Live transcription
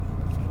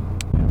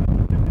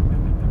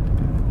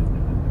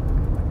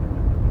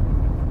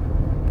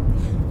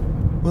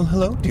Well,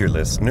 hello, dear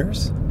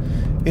listeners.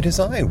 It is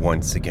I,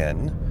 once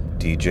again,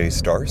 DJ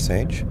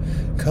Starsage,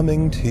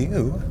 coming to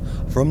you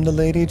from the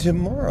Lady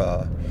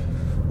Jamora,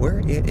 where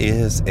it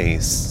is a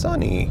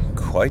sunny,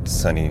 quite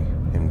sunny,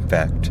 in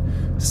fact,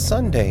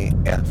 Sunday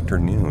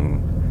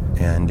afternoon,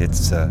 and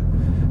it's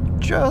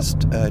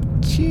just a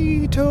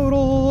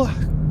teetotal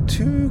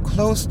too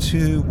close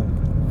to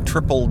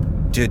triple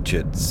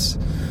digits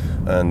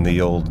on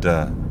the old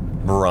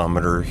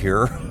barometer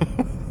here.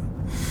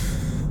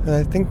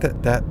 I think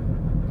that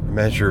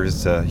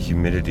measures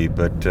humidity,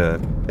 but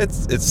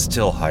it's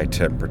still high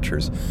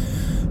temperatures.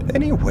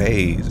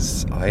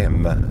 Anyways, I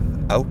am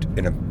out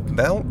and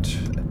about,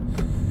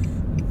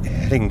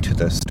 heading to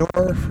the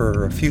store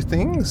for a few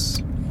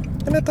things,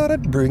 and I thought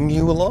I'd bring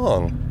you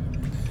along.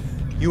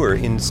 You are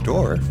in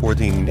store for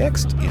the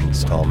next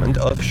installment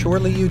of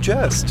Surely You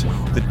Jest,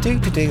 the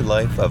day-to-day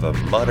life of a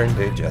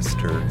modern-day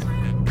jester.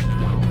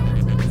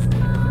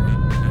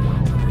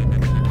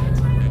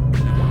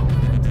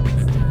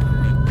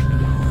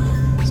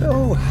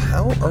 So,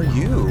 how are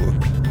you?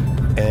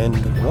 And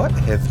what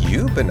have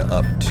you been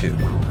up to?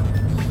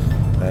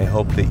 I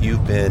hope that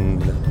you've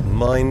been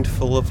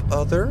mindful of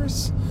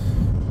others,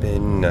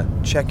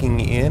 been checking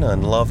in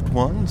on loved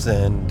ones,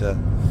 and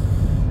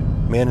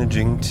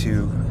managing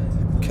to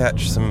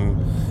catch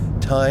some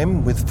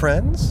time with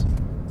friends.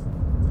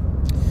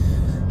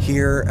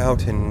 Here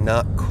out in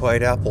Not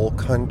Quite Apple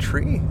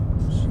Country,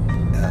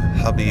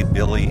 hubby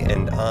Billy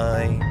and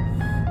I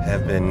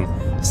have been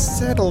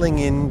settling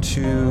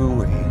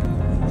into a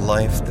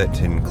life that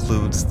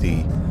includes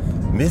the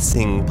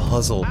missing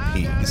puzzle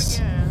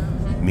piece,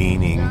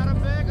 meaning,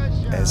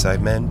 as I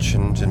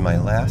mentioned in my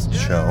last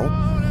show,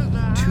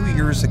 2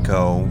 years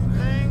ago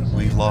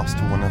we lost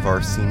one of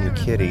our senior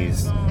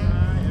kitties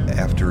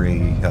after a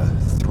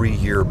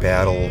 3-year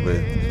battle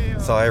with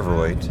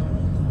thyroid.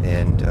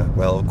 And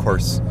well, of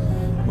course,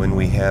 when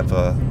we have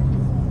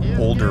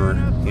older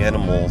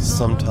animals,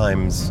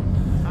 sometimes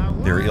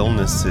their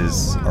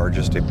illnesses are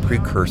just a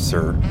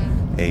precursor,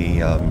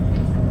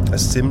 a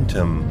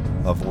symptom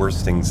of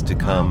worse things to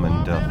come,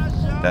 and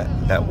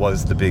that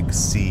was the big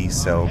C.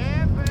 So,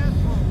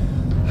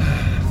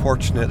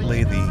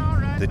 fortunately,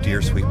 the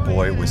dear sweet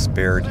boy was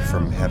spared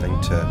from having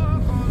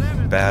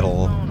to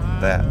battle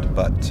that.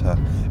 But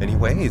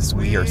anyways,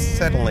 we are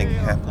settling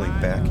happily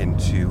back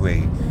into a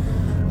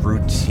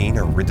routine,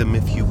 a rhythm,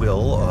 if you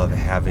will, of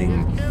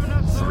having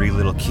 3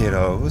 little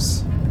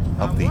kiddos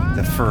of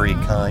the furry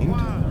kind.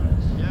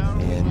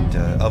 And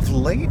of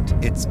late,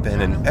 it's been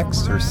an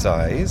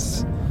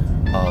exercise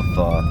of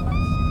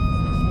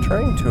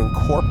trying to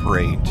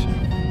incorporate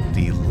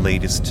the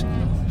latest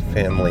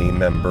family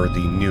member, the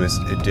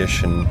newest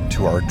addition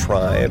to our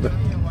tribe,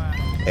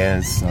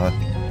 as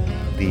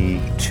the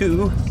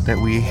 2 that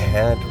we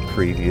had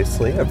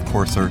previously, of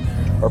course, are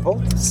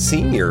both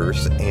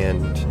seniors.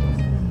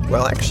 And,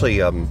 well, actually,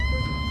 it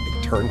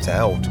turns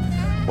out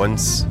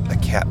once a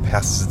cat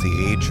passes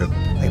the age of,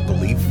 I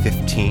believe,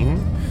 15,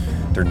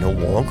 they're no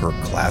longer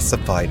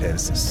classified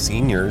as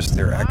seniors.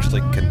 They're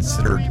actually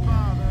considered,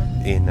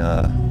 in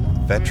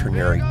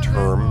veterinary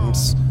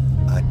terms,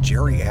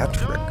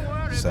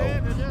 geriatric. So,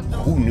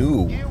 who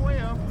knew?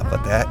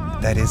 But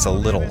that is a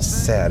little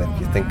sad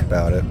if you think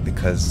about it,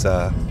 because,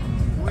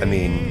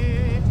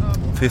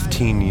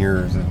 15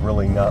 years is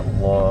really not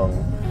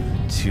long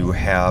to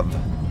have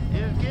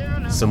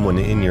someone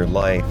in your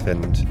life.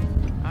 And,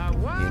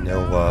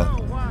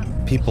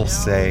 people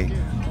say,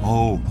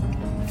 oh,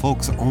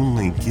 folks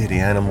only get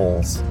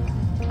animals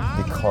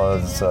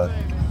because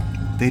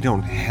they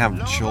don't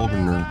have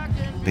children, or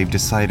they've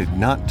decided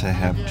not to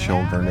have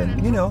children.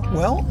 And,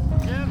 well,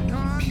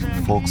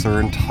 folks are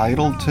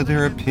entitled to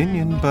their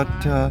opinion, but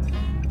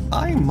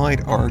I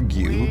might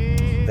argue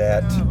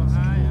that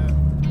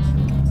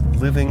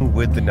living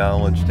with the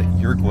knowledge that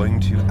you're going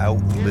to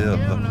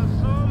outlive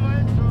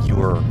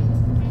your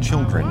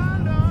children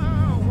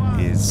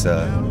is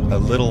a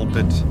little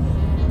bit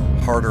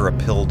harder a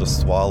pill to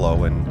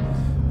swallow. And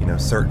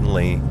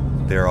certainly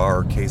there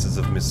are cases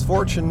of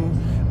misfortune,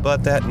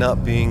 but that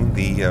not being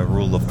the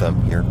rule of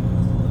thumb here.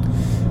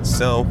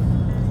 So,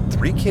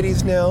 3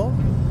 kitties now,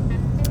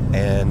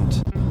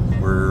 and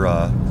we're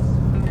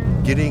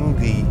getting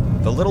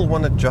the little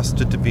one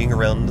adjusted to being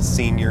around the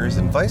seniors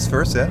and vice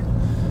versa,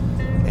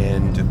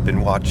 and have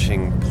been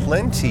watching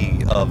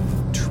plenty of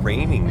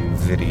training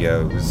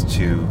videos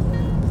to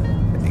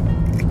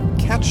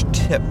catch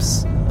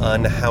tips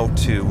on how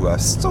to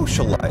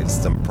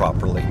socialize them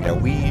properly. Now,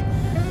 we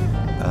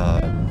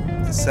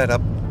set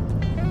up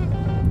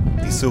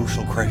the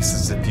social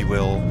crisis, if you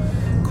will,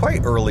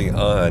 quite early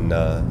on,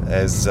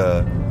 as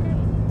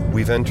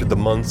we've entered the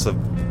months of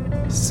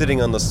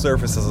sitting on the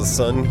surface of the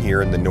sun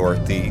here in the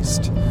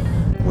Northeast.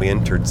 We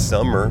entered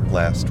summer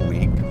last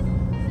week.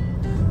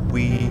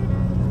 We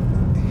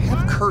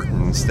have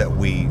curtains that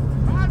we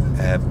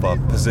have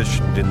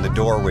positioned in the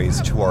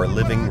doorways to our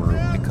living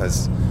room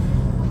because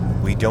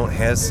we don't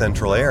have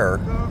central air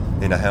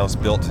in a house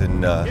built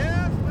in,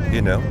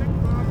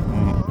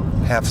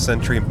 half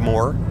century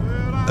more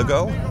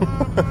ago.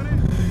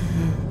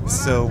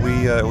 So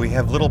we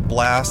have little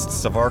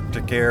blasts of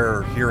Arctic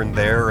air here and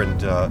there,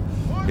 and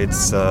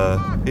it's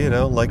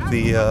like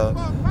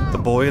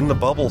the boy in the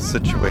bubble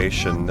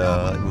situation.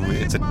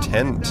 It's a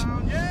tent,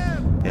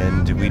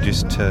 and we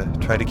just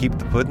try to keep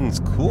the puddings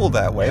cool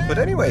that way. But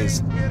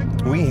anyways,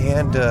 we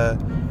had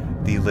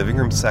the living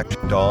room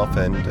sectioned off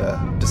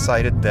and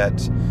decided that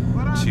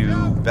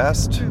to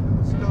best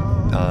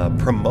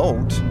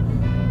promote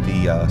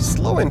the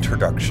slow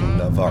introduction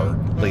of our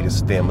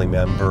latest family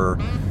member,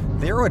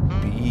 there would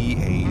be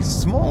a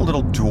small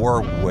little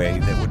doorway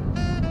that would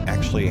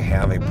actually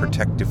have a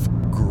protective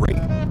grate,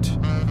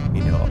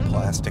 a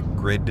plastic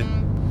grid.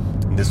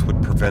 And this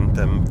would prevent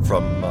them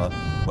from,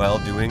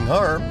 doing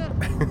harm.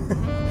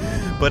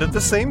 But at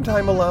the same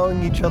time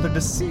allowing each other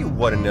to see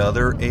one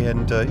another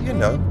and,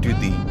 do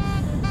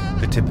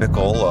the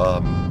typical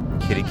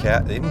kitty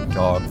cat and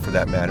dog, for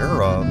that matter,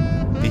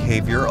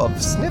 behavior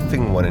of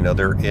sniffing one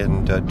another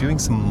and doing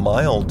some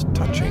mild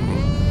touching.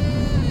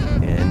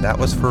 And that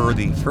was for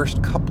the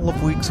first couple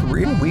of weeks.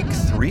 We're in week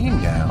 3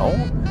 now,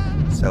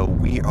 so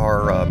we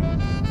are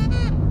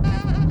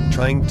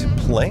trying to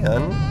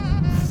plan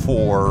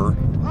for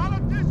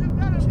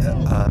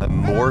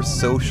more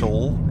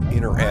social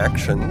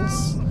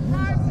interactions.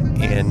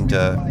 And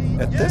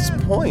at this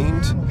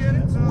point,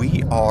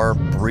 we are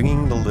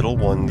bringing the little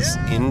ones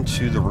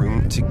into the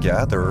room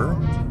together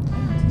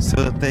so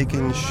that they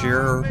can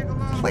share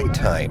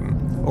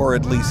playtime, or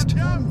at least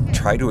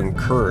try to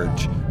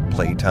encourage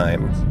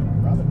playtime.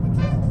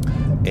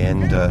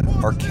 And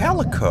our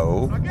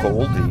calico,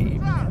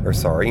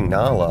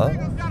 Nala,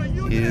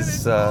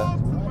 is a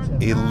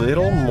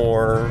little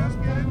more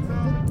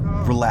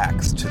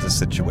relaxed to the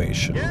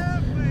situation.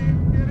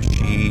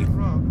 She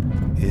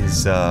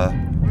is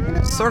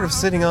sort of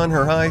sitting on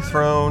her high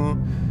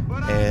throne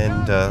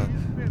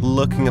and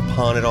looking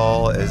upon it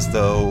all as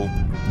though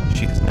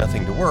she has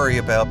nothing to worry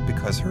about,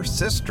 because her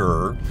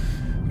sister,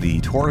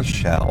 the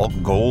tortoiseshell,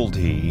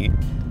 Goldie,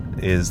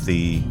 is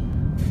the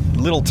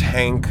little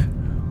tank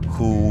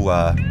who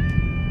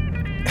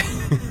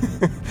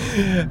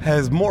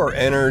has more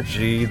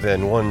energy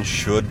than one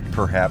should,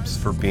 perhaps,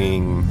 for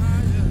being,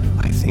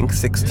 I think,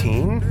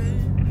 16.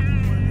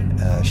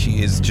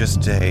 She is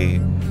just a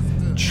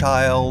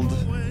child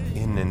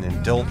in an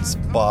adult's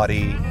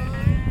body.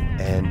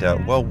 And,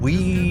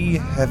 we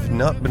have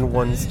not been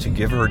ones to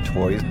give her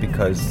toys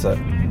because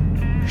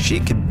she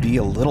could be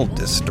a little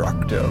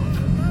destructive.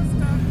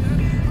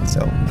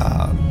 So,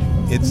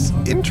 it's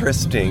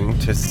interesting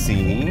to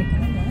see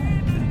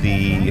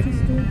the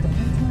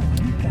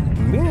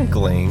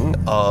mingling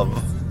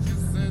of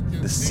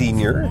the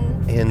senior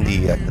and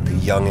the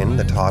youngin',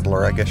 the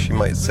toddler, I guess you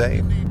might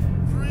say.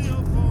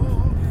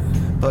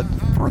 But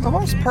for the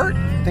most part,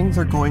 things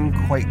are going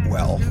quite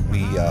well.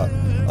 We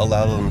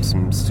allow them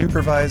some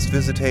supervised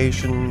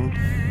visitation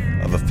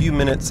of a few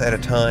minutes at a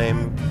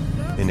time.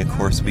 And of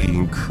course, we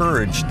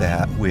encourage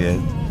that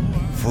with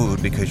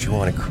food, because you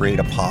want to create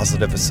a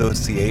positive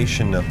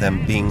association of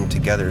them being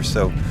together.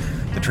 So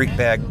the treat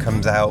bag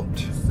comes out,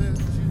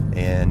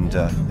 and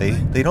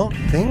they don't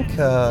think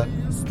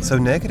so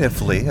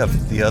negatively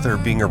of the other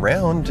being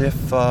around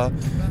if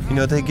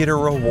they get a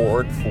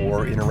reward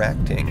for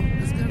interacting.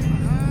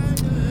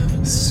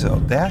 So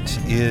that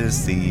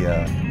is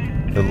the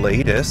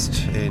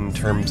latest in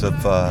terms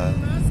of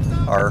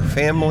our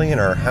family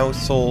and our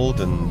household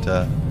and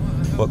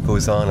what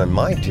goes on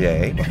my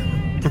day.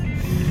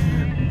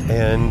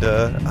 And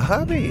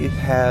Hubby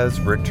has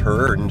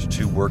returned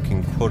to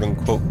working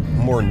quote-unquote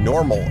more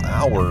normal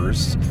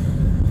hours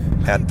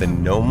at the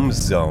Gnome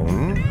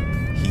Zone.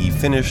 He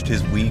finished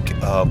his week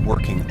of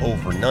working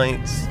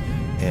overnights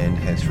and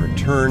has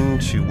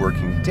returned to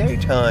working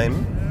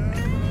daytime.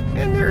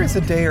 And there is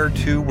a day or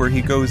two where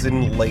he goes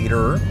in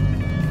later.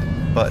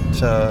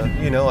 But,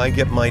 I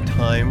get my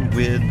time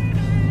with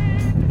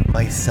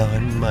my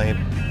son, my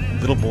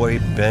little boy,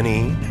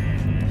 Benny.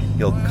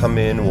 He'll come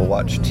in, we'll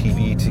watch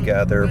TV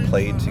together,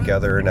 play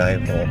together, and I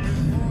will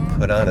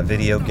put on a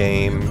video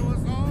game.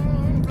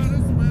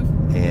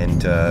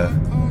 And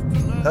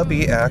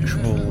Hubby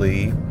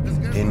actually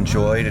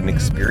enjoyed an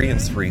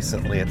experience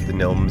recently at the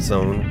Gnome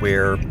Zone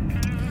where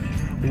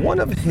one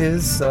of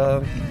his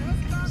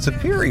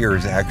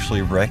superiors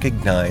actually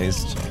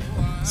recognized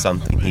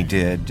something he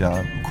did.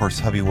 Of course,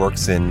 Hubby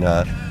works in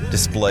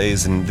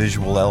displays and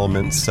visual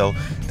elements, so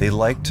they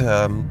liked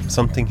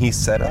something he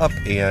set up,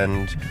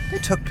 and they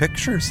took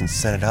pictures and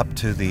sent it up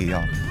to the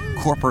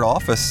corporate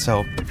office.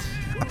 So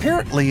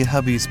apparently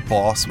Hubby's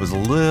boss was a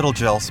little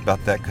jealous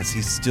about that because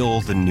he's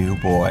still the new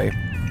boy.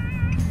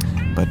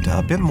 But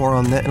a bit more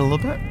on that in a little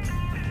bit.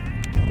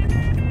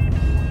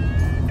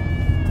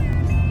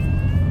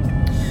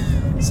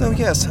 So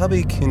yes,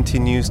 Hubby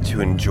continues to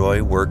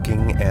enjoy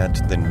working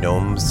at the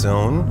Gnome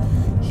Zone.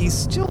 He's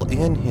still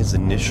in his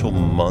initial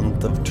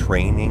month of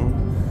training,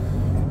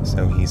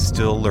 so he's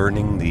still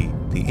learning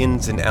the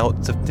ins and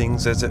outs of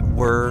things, as it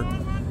were,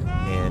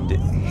 and it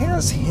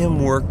has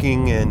him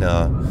working in,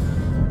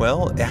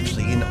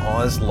 actually in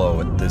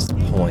Oslo at this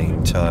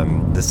point,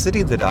 the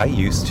city that I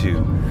used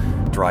to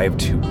drive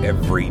to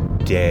every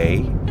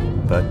day.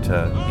 But,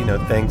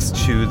 thanks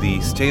to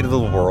the state of the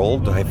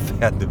world, I've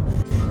had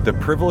the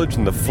privilege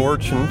and the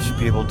fortune to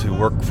be able to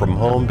work from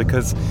home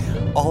because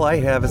all I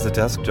have is a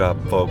desk job,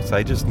 folks.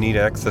 I just need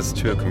access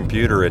to a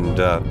computer, and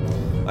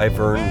I've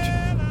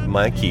earned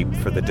my keep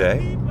for the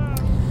day.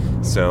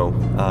 So,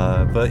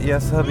 but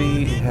yes,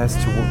 hubby has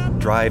to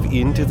drive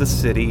into the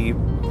city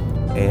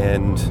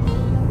and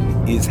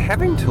is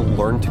having to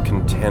learn to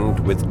contend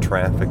with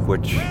traffic,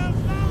 which,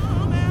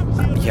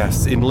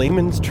 yes, in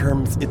layman's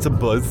terms, it's a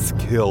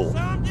buzzkill.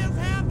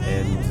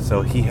 And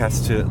so he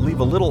has to leave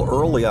a little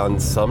early on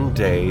some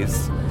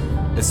days,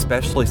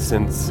 especially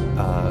since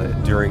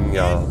during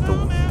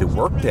the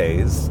work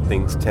days,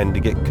 things tend to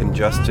get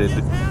congested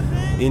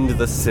into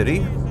the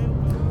city.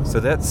 So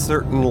that's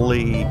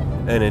certainly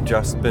an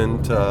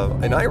adjustment,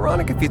 and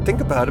ironic if you think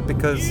about it,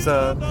 because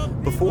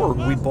before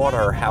we bought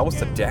our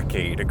house a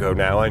decade ago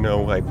now, I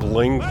know I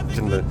blinked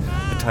and the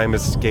time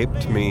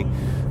escaped me,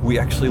 we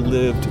actually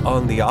lived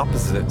on the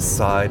opposite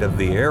side of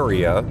the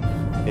area,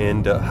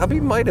 and hubby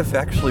might have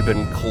actually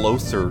been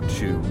closer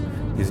to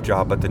his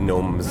job at the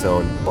Nome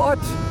Zone, but,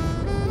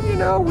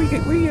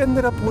 we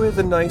ended up with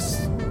a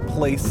nice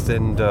place,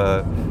 and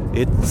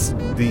it's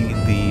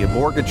the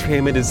mortgage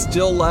payment is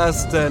still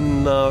less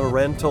than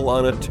rental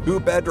on a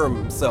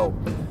 2-bedroom, so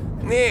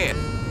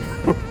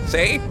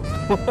see?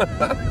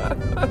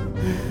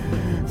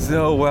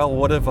 So, well,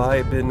 what have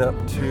I been up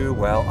to?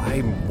 Well,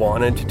 I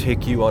wanted to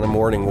take you on a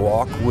morning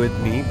walk with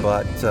me,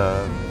 but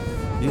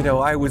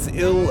I was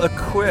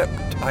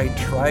ill-equipped. I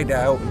tried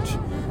out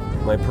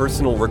my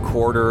personal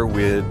recorder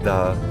with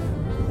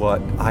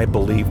what I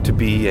believe to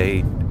be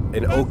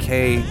an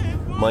okay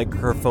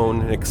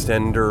microphone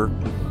extender.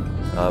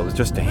 It was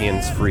just a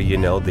hands-free,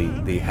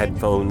 the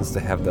headphones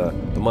that have the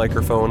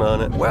microphone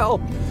on it. Well,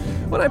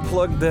 when I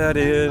plugged that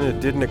in,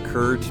 it didn't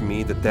occur to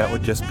me that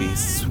would just be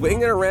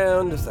swinging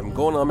around as I'm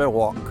going on my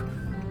walk.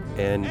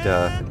 And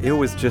it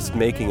was just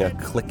making a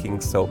clicking,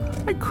 so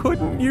I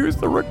couldn't use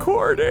the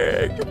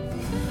recording.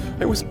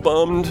 I was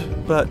bummed,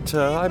 but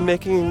I'm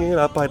making it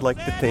up, I'd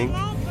like to think.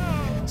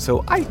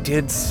 So I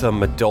did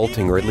some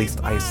adulting, or at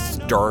least I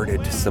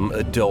started some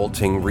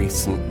adulting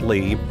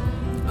recently.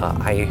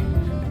 I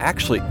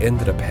actually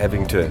ended up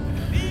having to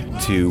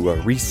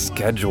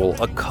reschedule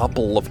a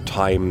couple of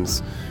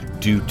times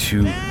due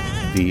to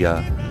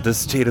the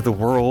state of the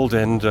world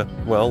and,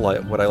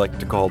 what I like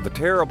to call the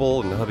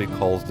terrible, and hubby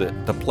calls it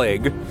the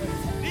plague.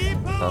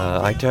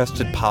 I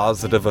tested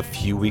positive a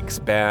few weeks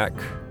back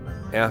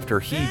after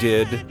he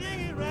did,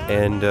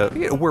 and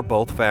we're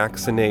both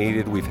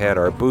vaccinated. We've had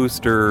our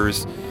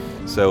boosters,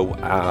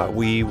 so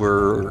we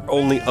were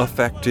only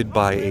affected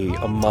by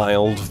a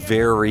mild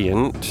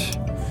variant,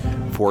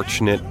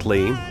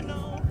 fortunately,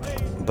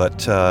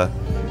 but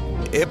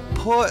it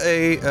put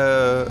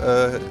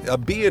a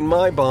bee in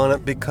my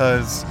bonnet,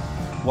 because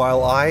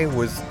while I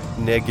was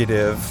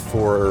negative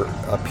for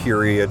a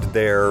period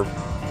there,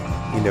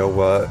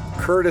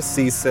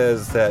 courtesy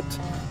says that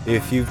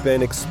if you've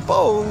been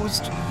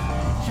exposed,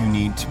 you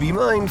need to be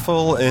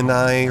mindful, and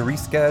I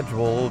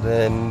rescheduled,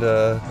 and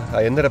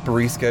I ended up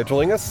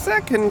rescheduling a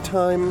second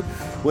time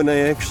when I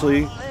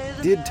actually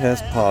did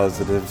test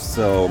positive.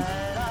 So,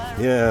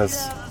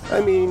 yes,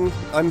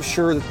 I'm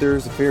sure that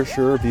there's a fair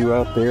share of you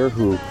out there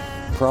who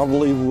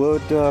probably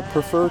would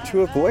prefer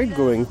to avoid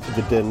going to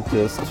the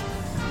dentist,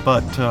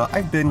 but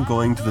I've been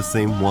going to the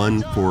same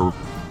one for,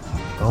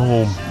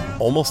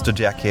 almost a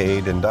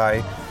decade, and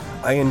I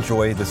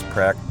enjoy this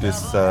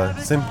practice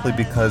simply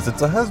because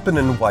it's a husband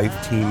and wife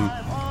team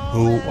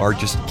who are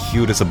just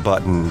cute as a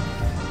button.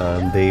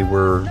 They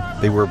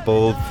were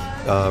both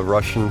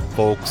Russian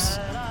folks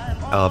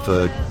of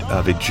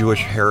a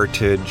Jewish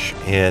heritage,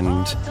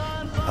 and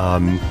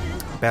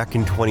back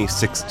in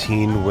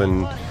 2016,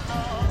 when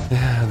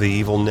the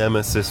evil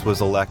nemesis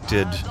was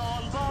elected,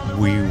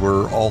 we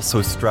were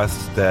also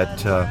stressed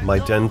that my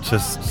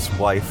dentist's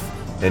wife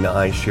and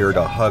I shared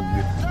a hug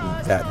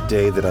that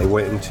day that I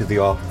went into the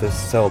office.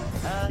 So,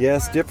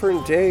 yes,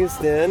 different days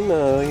then.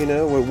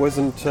 It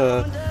wasn't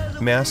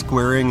mask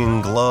wearing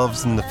and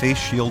gloves and the face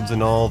shields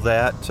and all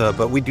that,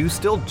 but we do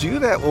still do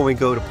that when we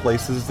go to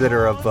places that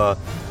are of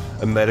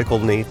a medical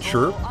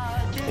nature,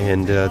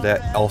 and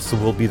that also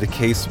will be the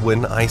case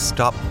when I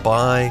stop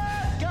by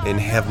and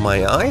have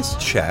my eyes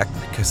checked,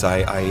 because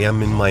I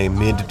am in my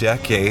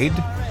mid-decade,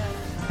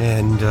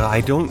 and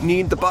I don't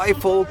need the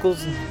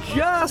bifocals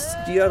just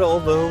yet,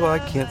 although I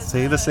can't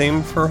say the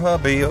same for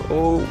hubby.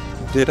 Oh,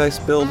 did I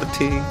spill the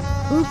tea?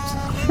 Oops.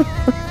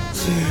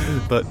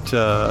 But,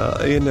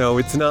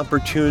 it's an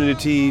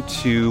opportunity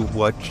to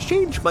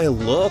change my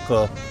look,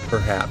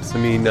 perhaps.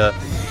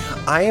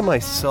 I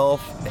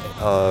myself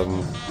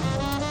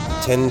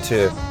tend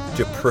to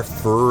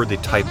prefer the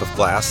type of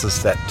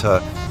glasses that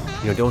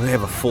don't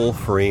have a full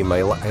frame.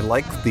 I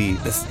like the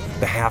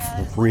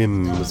half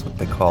rim is what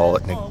they call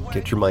it. And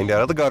get your mind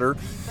out of the gutter.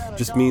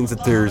 Just means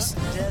that there's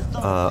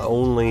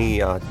only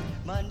a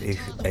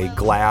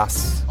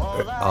glass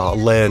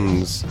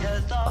lens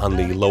on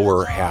the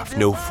lower half,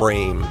 no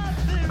frame.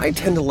 I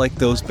tend to like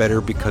those better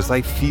because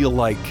I feel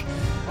like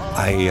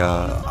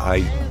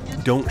I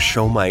don't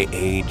show my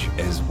age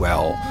as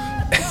well.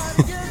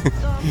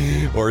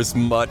 Or as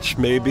much,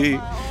 maybe.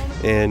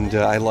 And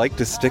I like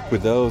to stick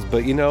with those.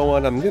 But you know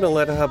what? I'm going to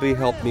let hubby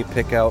help me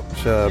pick out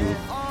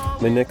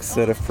my next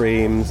set of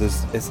frames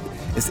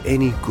as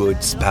any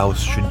good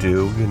spouse should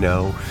do,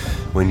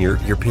 when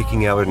you're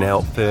picking out an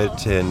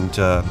outfit. And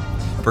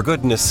for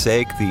goodness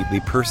sake,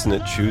 the person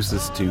that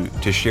chooses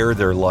to share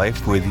their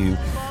life with you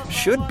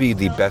should be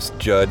the best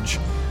judge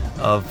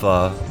of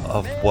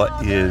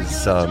what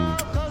is,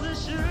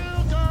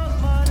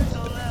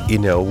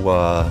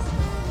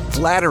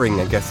 flattering,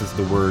 I guess is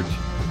the word,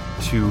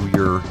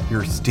 to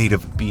your state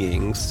of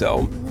being.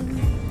 So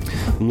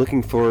I'm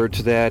looking forward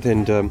to that.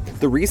 And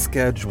the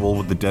reschedule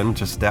with the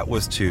dentist, that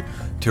was to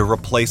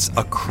replace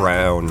a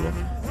crown.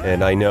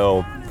 And I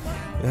know,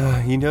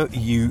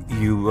 you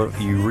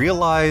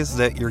realize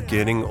that you're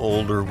getting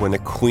older when a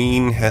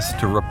queen has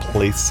to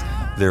replace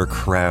their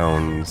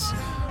crowns.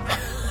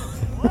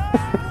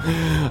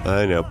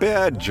 I know,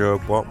 bad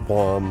joke. Womp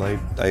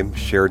womp. I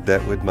shared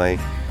that with my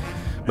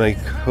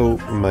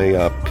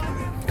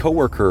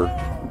coworker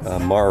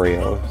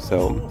Mario.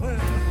 So,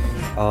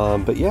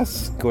 but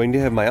yes, going to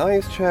have my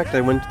eyes checked.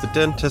 I went to the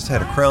dentist,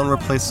 had a crown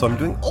replaced. So I'm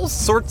doing all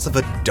sorts of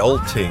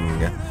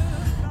adulting,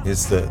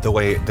 is the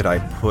way that I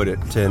put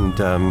it. And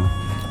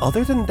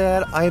other than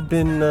that, I've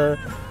been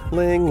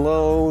laying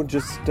low,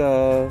 just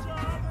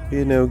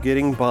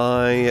getting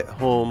by at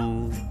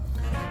home,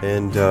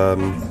 and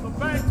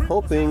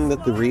hoping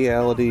that the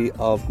reality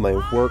of my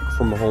work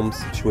from home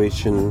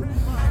situation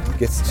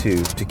gets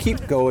to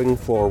keep going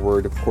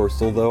forward, of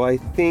course, although I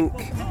think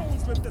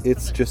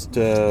it's just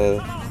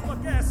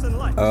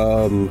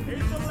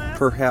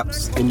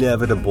perhaps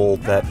inevitable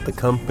that the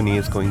company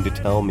is going to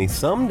tell me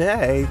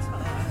someday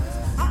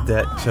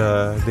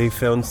that they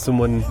found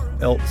someone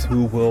else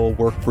who will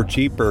work for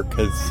cheaper,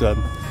 because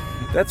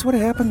that's what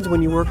happens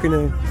when you work in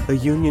a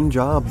union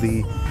job.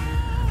 The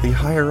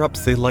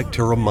higher-ups, they like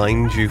to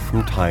remind you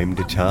from time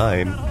to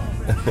time.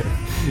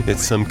 At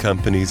some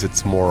companies,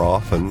 it's more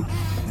often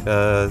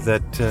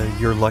that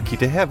you're lucky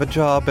to have a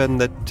job and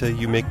that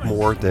you make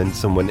more than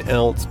someone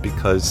else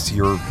because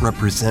you're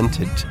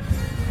represented.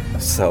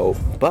 So,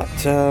 but,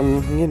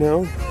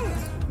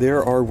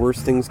 there are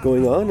worse things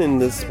going on in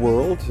this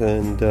world,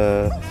 and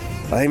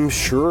I'm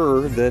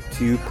sure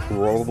that you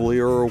probably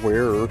are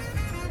aware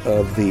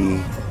of the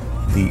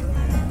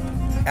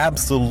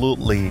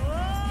absolutely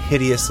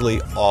hideously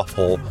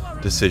awful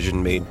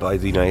decision made by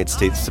the United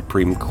States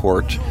Supreme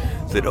Court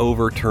that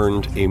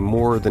overturned a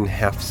more than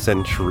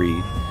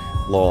half-century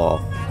law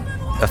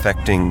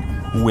affecting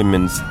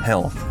women's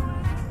health.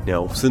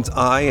 Now, since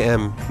I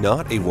am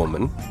not a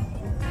woman,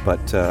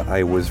 but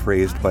I was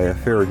raised by a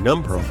fair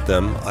number of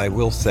them, I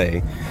will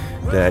say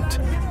that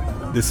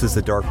this is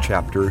a dark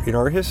chapter in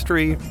our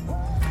history,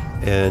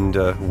 and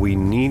we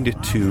need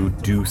to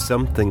do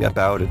something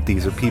about it.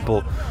 These are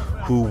people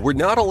who were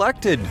not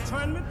elected.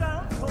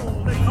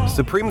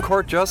 Supreme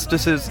Court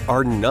justices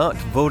are not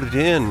voted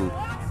in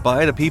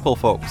by the people,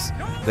 folks.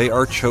 They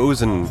are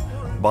chosen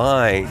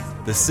by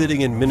the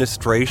sitting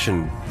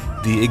administration,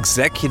 the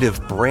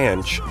executive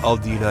branch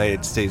of the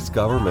United States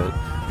government.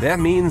 That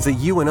means that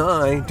you and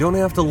I don't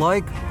have to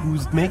like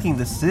who's making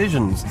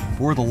decisions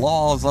for the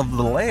laws of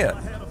the land.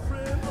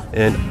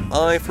 And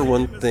I, for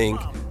one,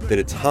 think that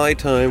it's high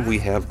time we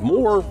have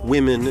more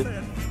women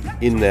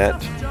in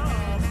that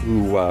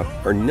who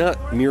are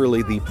not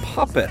merely the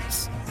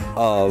puppets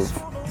of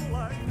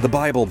the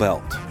Bible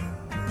Belt.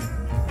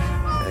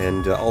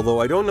 And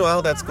although I don't know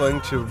how that's going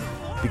to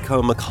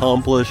become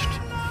accomplished,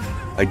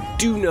 I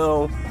do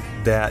know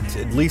that,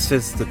 at least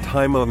as the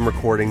time I'm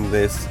recording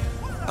this,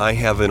 I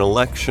have an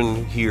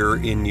election here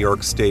in New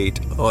York State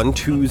on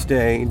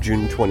Tuesday,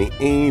 June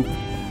 28th,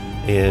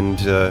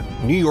 and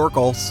New York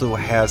also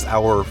has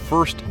our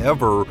first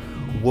ever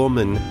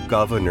woman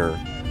governor.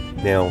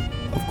 Now,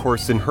 of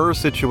course, in her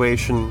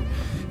situation,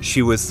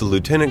 she was the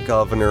lieutenant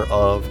governor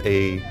of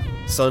a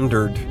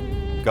sundered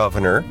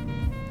governor,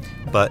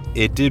 but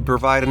it did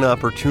provide an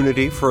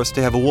opportunity for us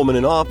to have a woman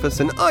in office,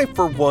 and I,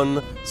 for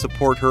one,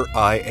 support her.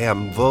 I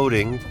am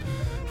voting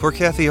for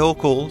Kathy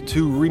Hochul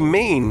to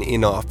remain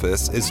in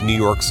office as New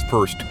York's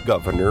first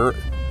governor,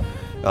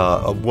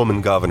 a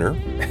woman governor.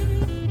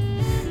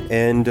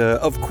 And,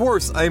 of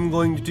course, I'm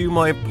going to do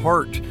my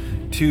part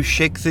to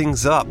shake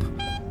things up.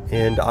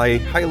 And I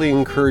highly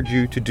encourage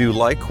you to do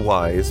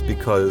likewise,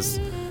 because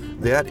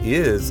that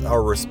is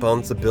our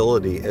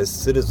responsibility as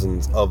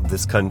citizens of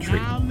this country.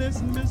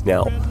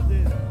 Now,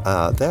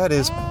 that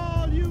is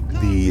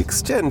the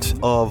extent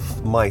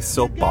of my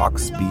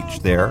soapbox speech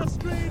there.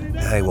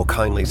 I will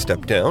kindly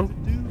step down.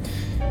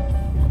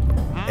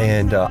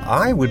 And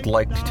I would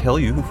like to tell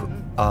you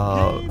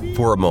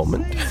for a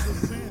moment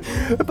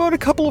about a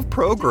couple of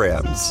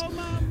programs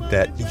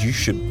that you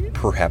should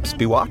perhaps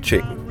be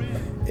watching.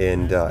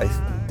 And I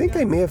think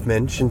I may have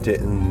mentioned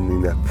it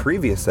in a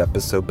previous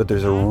episode, but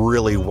there's a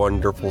really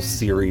wonderful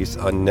series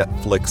on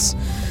Netflix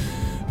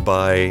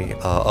by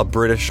a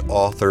British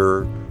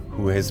author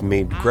who has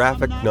made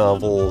graphic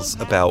novels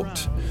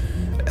about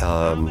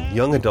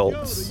young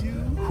adults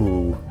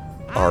who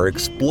are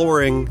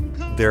exploring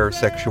their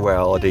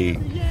sexuality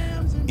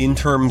in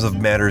terms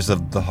of matters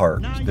of the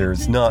heart.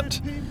 There's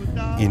not,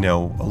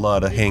 a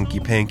lot of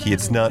hanky-panky.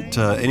 It's not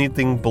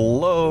anything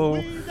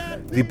below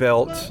the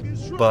belt,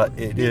 but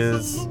it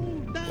is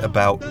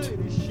about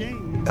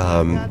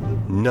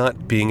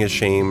not being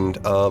ashamed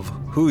of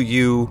who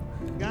you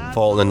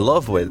fall in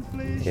love with.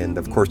 And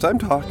of course, I'm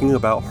talking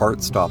about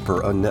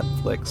Heartstopper on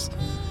Netflix.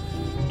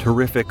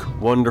 Terrific,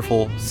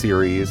 wonderful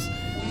series,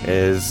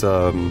 as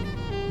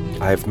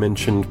I've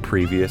mentioned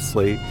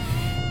previously.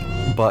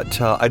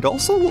 But I'd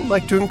also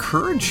like to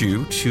encourage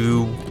you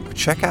to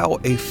check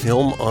out a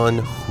film on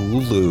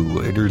Hulu,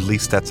 or at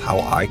least that's how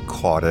I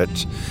caught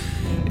it.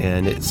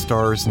 And it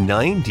stars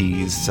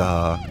 90s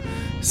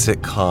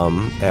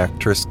sitcom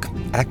actress,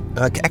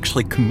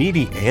 actually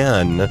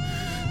comedian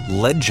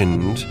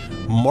legend,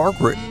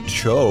 Margaret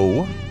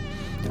Cho.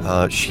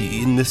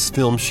 In this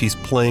film, she's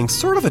playing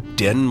sort of a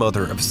den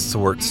mother of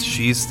sorts.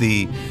 She's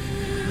the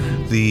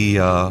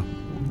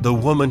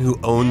woman who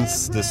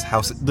owns this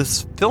house.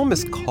 This film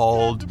is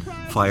called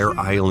Fire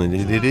Island,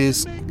 and it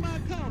is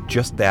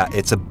just that.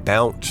 It's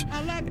about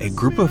a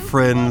group of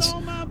friends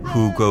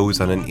who goes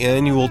on an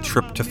annual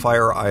trip to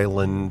Fire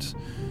Island,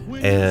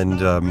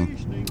 and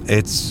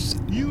it's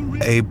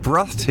a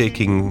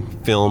breathtaking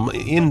film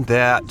in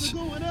that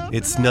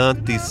it's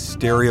not the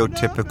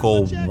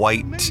stereotypical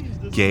white,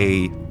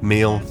 gay,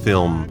 male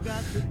film.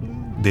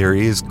 There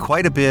is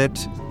quite a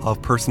bit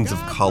of persons of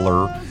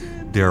color.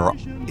 There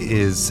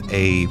is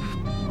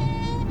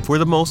for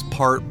the most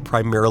part,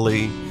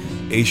 primarily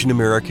Asian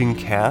American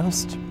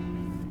cast,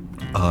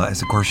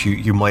 as of course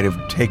you might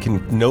have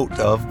taken note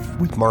of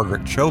with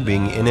Margaret Cho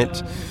being in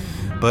it.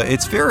 But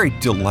it's very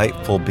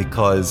delightful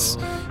because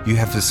you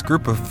have this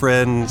group of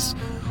friends,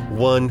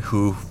 one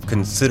who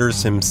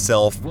considers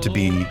himself to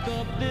be,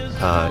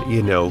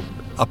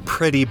 a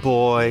pretty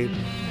boy,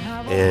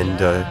 and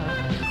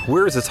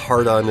wears his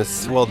heart on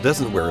his,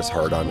 doesn't wear his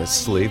heart on his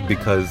sleeve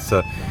because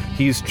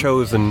he's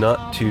chosen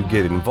not to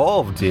get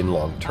involved in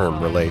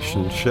long-term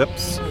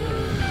relationships,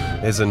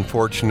 as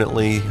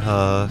unfortunately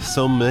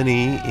so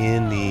many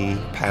in the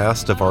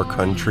past of our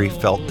country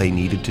felt they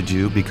needed to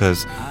do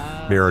because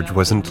marriage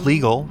wasn't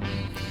legal.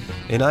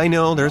 And I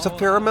know there's a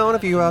fair amount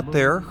of you out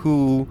there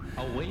who,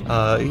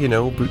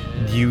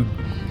 you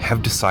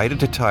have decided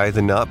to tie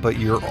the knot, but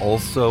you're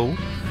also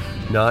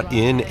not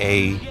in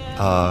a,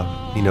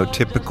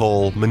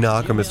 typical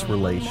monogamous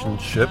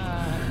relationship.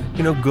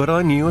 Good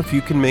on you if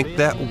you can make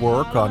that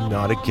work. I'm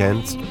not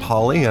against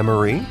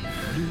polyamory.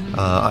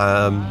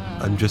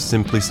 I'm just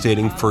simply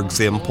stating, for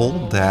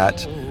example,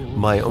 that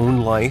my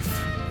own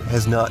life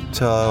has not,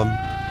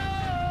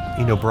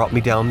 brought me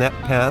down that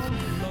path.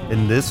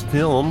 In this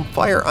film,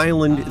 Fire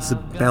Island is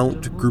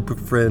about a group of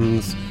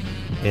friends,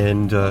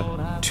 and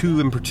two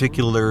in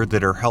particular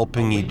that are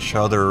helping each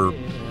other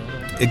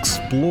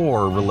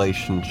explore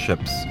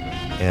relationships.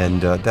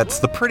 And that's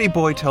the pretty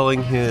boy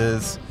telling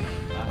his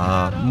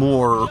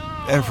more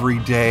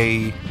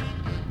everyday,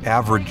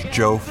 average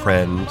Joe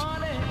friend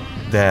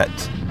that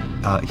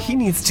he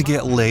needs to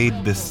get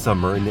laid this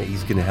summer and that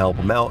he's going to help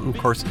him out. And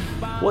of course,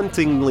 one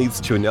thing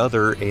leads to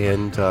another,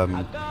 and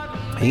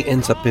he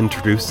ends up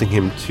introducing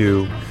him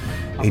to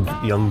a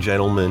young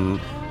gentleman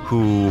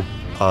who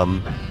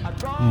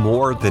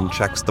more than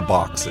checks the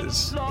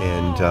boxes.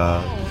 And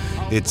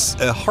it's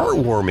a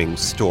heartwarming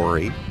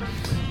story.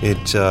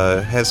 It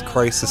has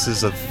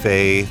crises of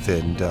faith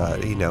and,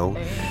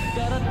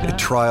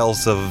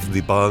 trials of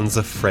the bonds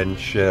of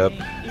friendship,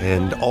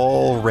 and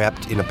all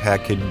wrapped in a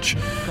package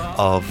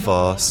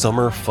of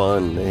summer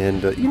fun.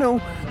 And,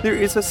 there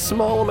is a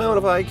small amount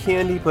of eye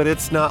candy, but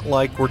it's not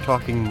like we're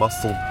talking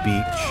Muscle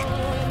Beach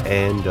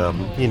and,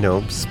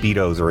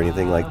 Speedos or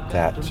anything like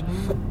that.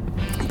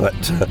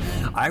 But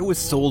I was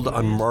sold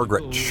on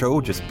Margaret Cho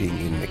just being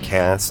in the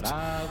cast,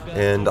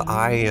 and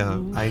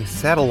I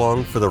sat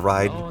along for the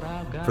ride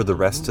for the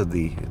rest of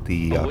the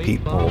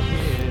people,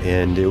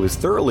 and it was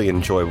thoroughly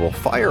enjoyable.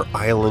 Fire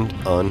Island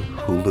on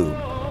Hulu.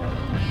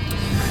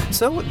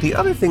 So the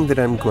other thing that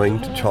I'm going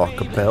to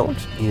talk about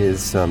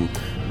is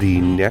the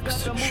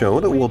next show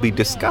that we'll be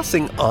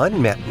discussing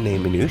on Matinee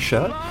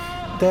Minutia.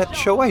 That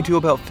show I do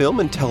about film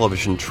and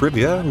television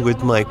trivia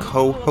with my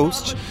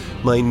co-host,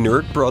 my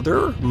nerd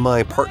brother,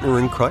 my partner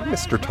in crime,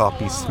 Mr.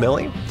 Toppy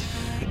Smelly.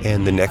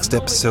 And the next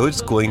episode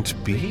is going to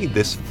be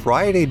this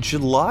Friday,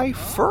 July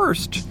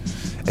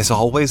 1st. As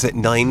always, at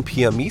 9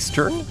 p.m.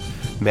 Eastern,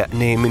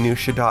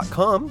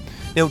 matineeminutia.com.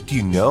 Now,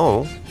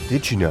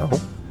 did you know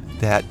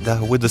that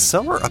with the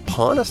summer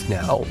upon us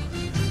now,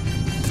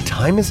 the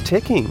time is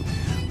ticking.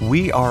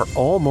 We are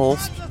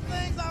almost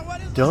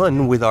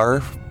done with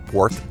our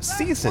 4th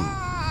season.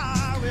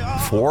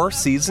 4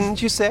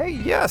 seasons, you say?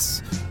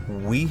 Yes.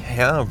 We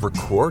have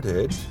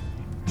recorded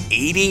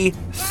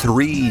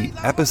 83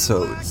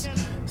 episodes.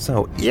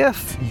 So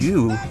if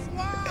you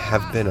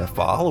have been a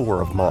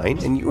follower of mine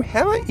and you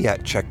haven't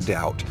yet checked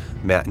out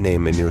Matinee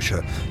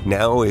Minutia,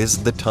 now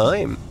is the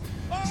time.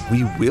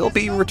 We will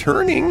be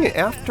returning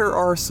after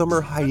our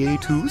summer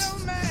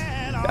hiatus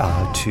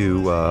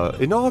to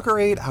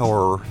inaugurate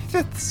our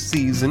 5th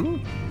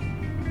season,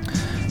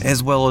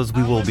 as well as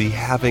we will be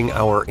having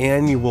our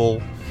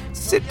annual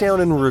sit down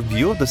and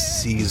review of the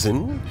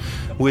season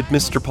with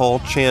Mr. Paul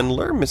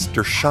Chandler,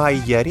 Mr. Shy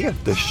Yeti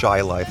of the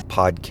Shy Life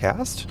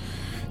podcast.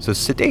 So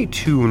stay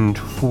tuned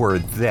for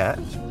that.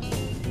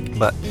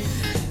 But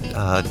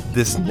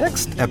this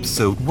next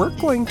episode, we're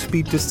going to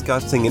be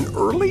discussing an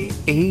early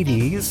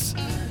 80s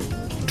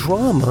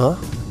drama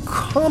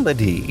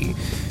comedy.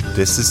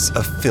 This is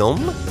a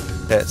film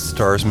that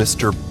stars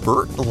Mr.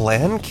 Burt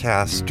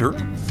Lancaster,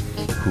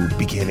 who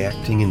began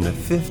acting in the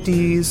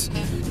 50s,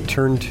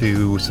 turned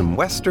to some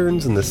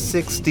westerns in the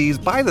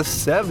 60s. By the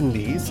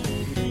 70s,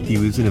 he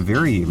was in a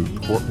very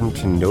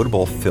important and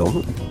notable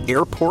film,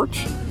 Airport.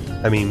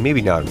 I mean,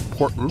 maybe not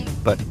important,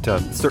 but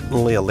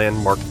certainly a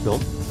landmark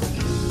film.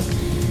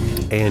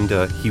 And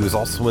he was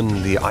also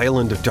in The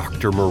Island of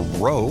Dr.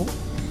 Moreau,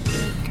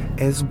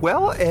 as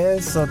well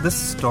as this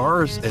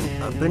stars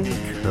an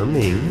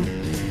up-and-coming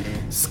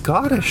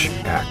Scottish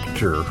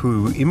actor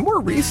who, in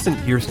more recent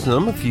years,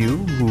 some of you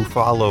who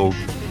follow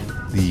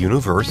the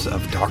universe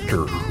of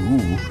Doctor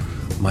Who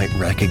might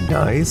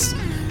recognize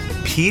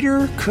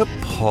Peter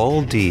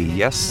Capaldi.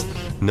 Yes,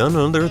 none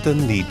other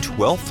than the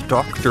 12th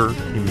Doctor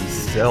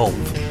himself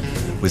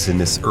was in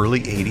this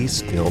early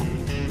 80s film.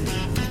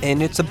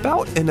 And it's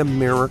about an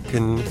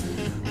American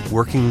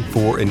working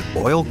for an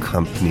oil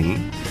company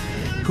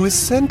who is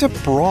sent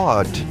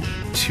abroad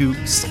to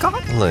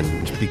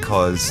Scotland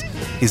because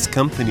his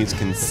company is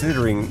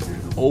considering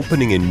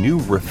opening a new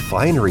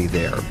refinery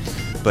there.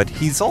 But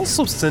he's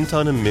also sent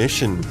on a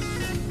mission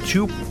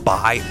to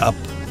buy up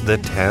the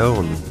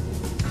town.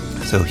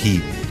 So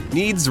he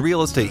needs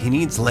real estate, he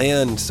needs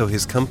land so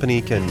his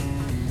company can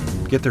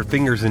get their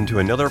fingers into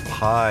another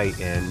pie.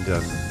 And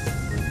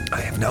I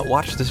have not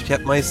watched this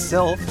yet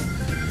myself,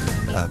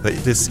 but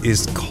this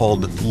is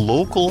called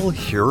Local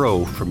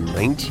Hero from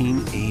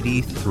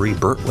 1983.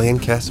 Burt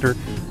Lancaster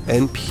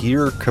and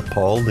Peter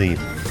Capaldi.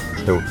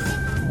 So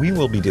we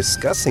will be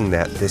discussing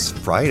that this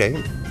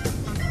Friday.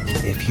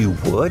 If you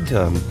would,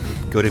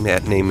 go to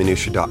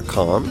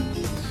matineeminutia.com.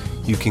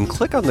 You can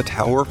click on the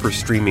tower for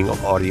streaming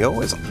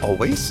audio, as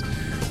always.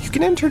 You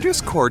can enter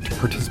Discord to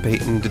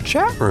participate in the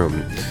chat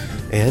room.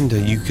 And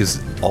you can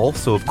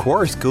also, of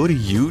course, go to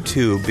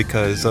YouTube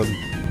because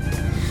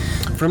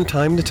from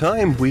time to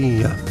time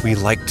we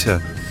like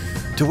to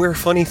wear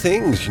funny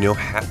things,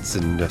 hats,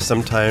 and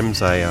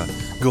sometimes I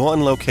go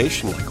on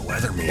location like a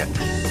weatherman.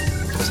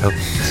 So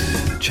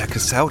check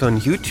us out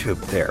on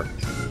YouTube there.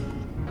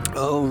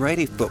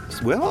 Alrighty,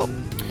 folks. Well,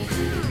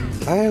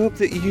 I hope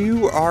that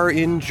you are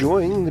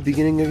enjoying the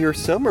beginning of your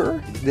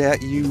summer,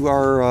 that you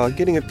are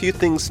getting a few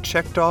things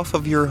checked off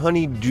of your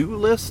honey-do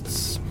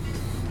lists,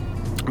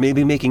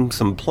 maybe making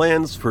some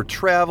plans for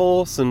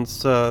travel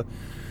since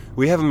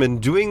we haven't been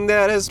doing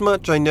that as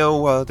much. I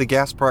know the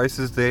gas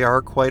prices, they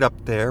are quite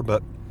up there,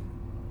 but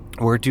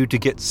we're due to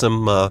get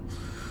some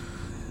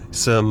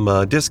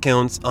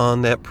discounts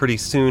on that pretty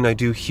soon, I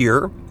do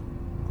hear.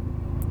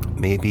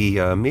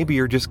 Maybe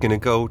you're just going to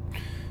go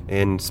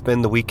and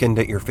spend the weekend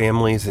at your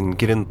family's and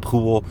get in the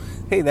pool.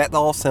 Hey, that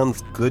all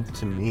sounds good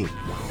to me.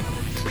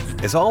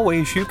 As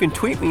always, you can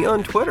tweet me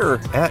on Twitter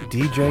at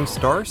DJ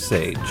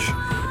Starsage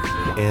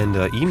and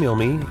email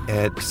me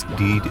at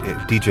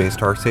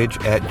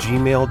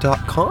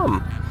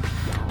djstarsage@gmail.com.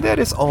 That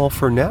is all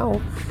for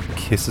now.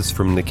 Kisses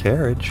from the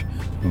carriage.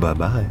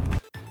 Bye-bye.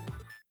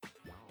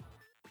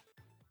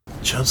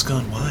 Chubb's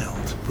Gone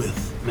Wild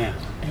with Matt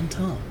and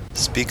Tom.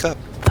 Speak up.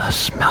 The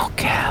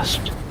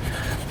Smellcast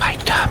by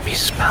Tommy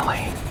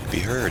Smelly. Be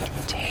heard.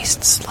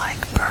 Tastes like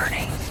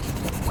burning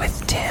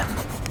with Tim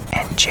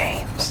and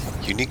James.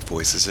 Unique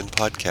voices in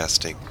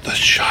podcasting. The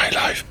Shy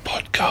Life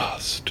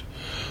Podcast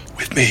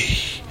with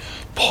me,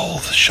 Paul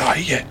the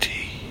Shy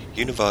Yeti.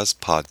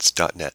 UnivazPods.net.